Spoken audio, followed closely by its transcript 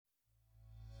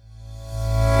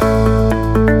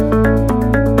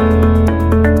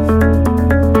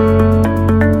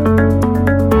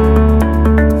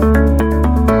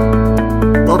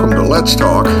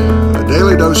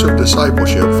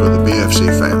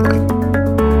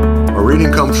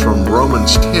reading comes from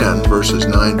Romans 10, verses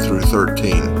 9 through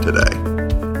 13 today.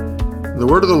 The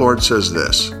word of the Lord says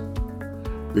this: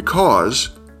 "Because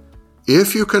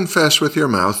if you confess with your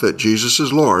mouth that Jesus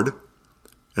is Lord,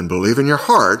 and believe in your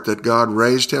heart that God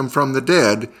raised him from the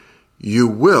dead, you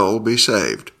will be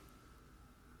saved.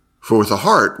 For with the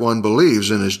heart one believes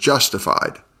and is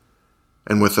justified,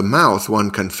 and with the mouth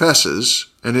one confesses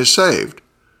and is saved.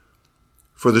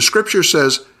 For the Scripture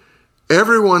says,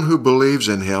 everyone who believes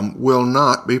in him will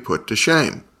not be put to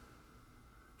shame.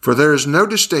 For there is no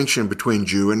distinction between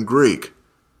Jew and Greek.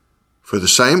 For the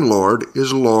same Lord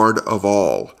is Lord of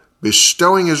all,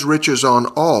 bestowing his riches on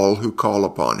all who call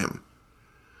upon him.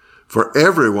 For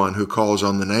everyone who calls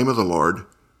on the name of the Lord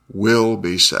will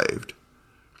be saved."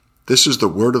 This is the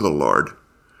word of the Lord. I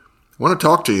want to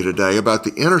talk to you today about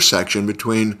the intersection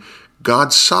between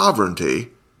God's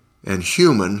sovereignty and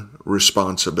human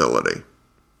responsibility.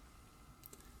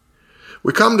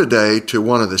 We come today to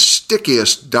one of the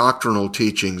stickiest doctrinal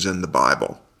teachings in the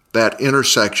Bible, that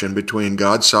intersection between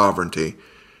God's sovereignty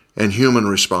and human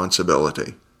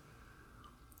responsibility.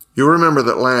 You remember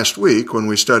that last week when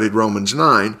we studied Romans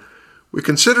 9, we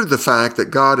considered the fact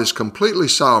that God is completely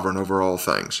sovereign over all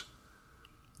things,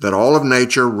 that all of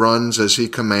nature runs as he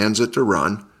commands it to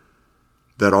run,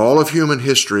 that all of human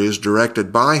history is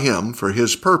directed by him for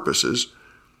his purposes,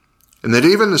 and that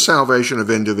even the salvation of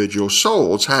individual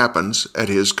souls happens at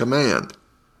his command.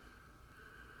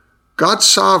 God's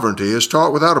sovereignty is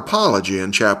taught without apology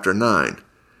in chapter 9,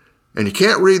 and you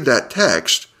can't read that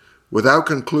text without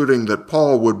concluding that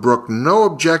Paul would brook no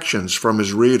objections from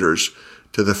his readers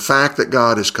to the fact that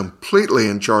God is completely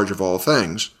in charge of all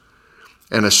things,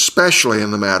 and especially in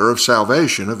the matter of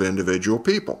salvation of individual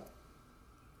people.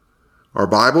 Our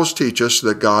Bibles teach us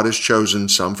that God has chosen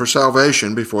some for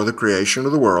salvation before the creation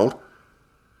of the world,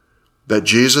 that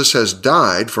Jesus has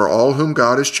died for all whom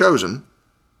God has chosen,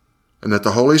 and that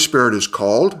the Holy Spirit has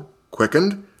called,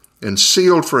 quickened, and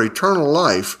sealed for eternal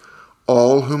life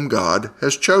all whom God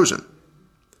has chosen.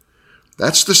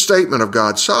 That's the statement of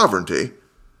God's sovereignty,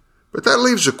 but that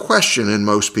leaves a question in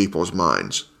most people's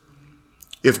minds.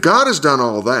 If God has done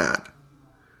all that,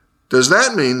 does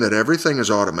that mean that everything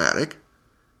is automatic?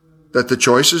 That the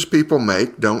choices people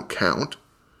make don't count?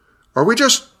 Are we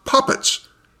just puppets,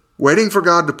 waiting for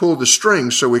God to pull the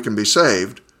strings so we can be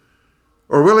saved?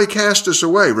 Or will he cast us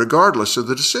away regardless of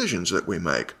the decisions that we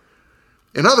make?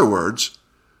 In other words,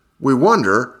 we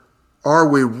wonder, are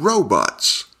we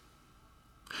robots?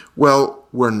 Well,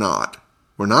 we're not.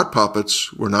 We're not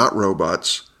puppets. We're not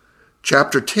robots.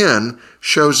 Chapter 10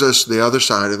 shows us the other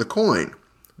side of the coin,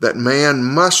 that man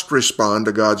must respond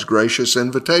to God's gracious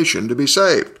invitation to be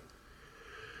saved.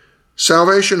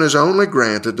 Salvation is only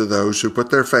granted to those who put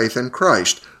their faith in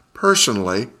Christ,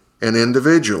 personally and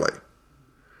individually.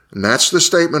 And that's the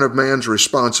statement of man's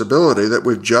responsibility that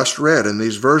we've just read in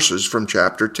these verses from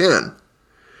chapter 10.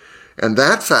 And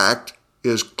that fact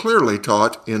is clearly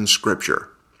taught in Scripture.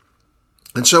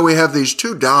 And so we have these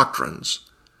two doctrines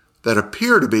that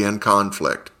appear to be in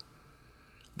conflict,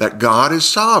 that God is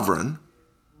sovereign,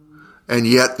 and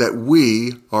yet that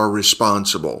we are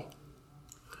responsible.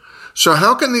 So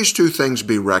how can these two things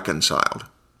be reconciled?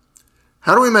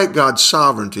 How do we make God's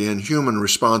sovereignty and human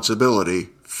responsibility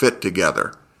fit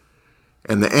together?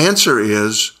 And the answer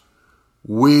is,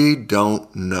 we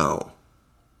don't know.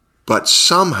 But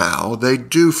somehow they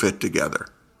do fit together.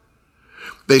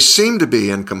 They seem to be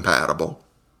incompatible,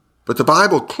 but the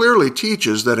Bible clearly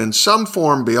teaches that in some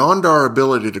form beyond our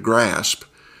ability to grasp,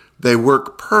 they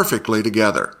work perfectly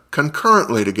together,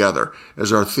 concurrently together,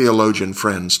 as our theologian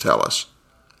friends tell us.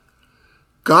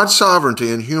 God's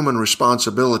sovereignty and human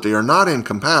responsibility are not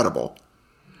incompatible,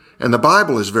 and the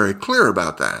Bible is very clear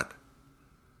about that.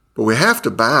 But we have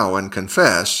to bow and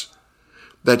confess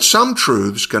that some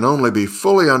truths can only be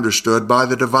fully understood by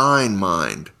the divine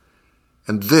mind,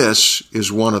 and this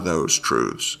is one of those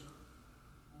truths.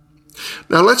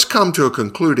 Now let's come to a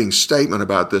concluding statement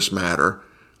about this matter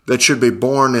that should be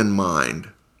borne in mind.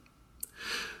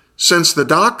 Since the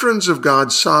doctrines of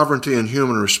God's sovereignty and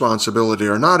human responsibility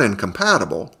are not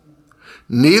incompatible,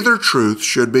 neither truth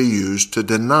should be used to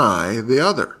deny the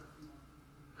other.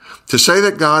 To say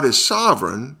that God is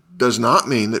sovereign does not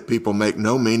mean that people make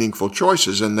no meaningful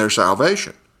choices in their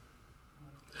salvation.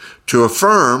 To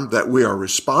affirm that we are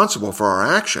responsible for our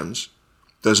actions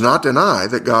does not deny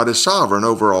that God is sovereign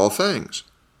over all things.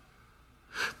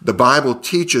 The Bible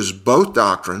teaches both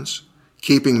doctrines,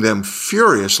 keeping them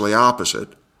furiously opposite,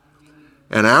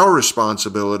 and our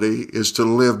responsibility is to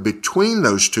live between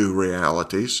those two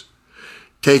realities,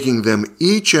 taking them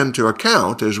each into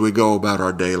account as we go about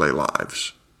our daily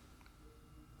lives.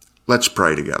 Let's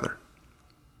pray together.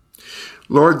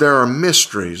 Lord, there are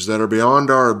mysteries that are beyond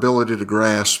our ability to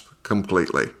grasp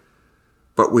completely,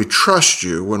 but we trust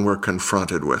you when we're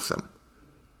confronted with them.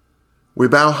 We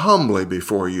bow humbly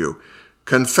before you,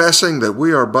 confessing that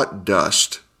we are but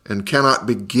dust and cannot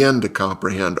begin to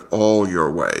comprehend all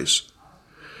your ways.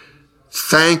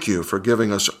 Thank you for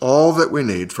giving us all that we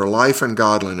need for life and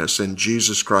godliness in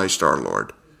Jesus Christ our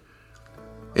Lord.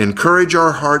 Encourage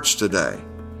our hearts today,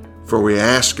 for we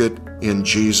ask it in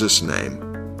Jesus' name.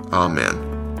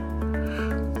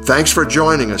 Amen. Thanks for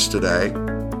joining us today.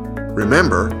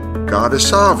 Remember, God is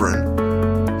sovereign,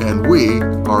 and we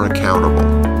are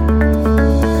accountable.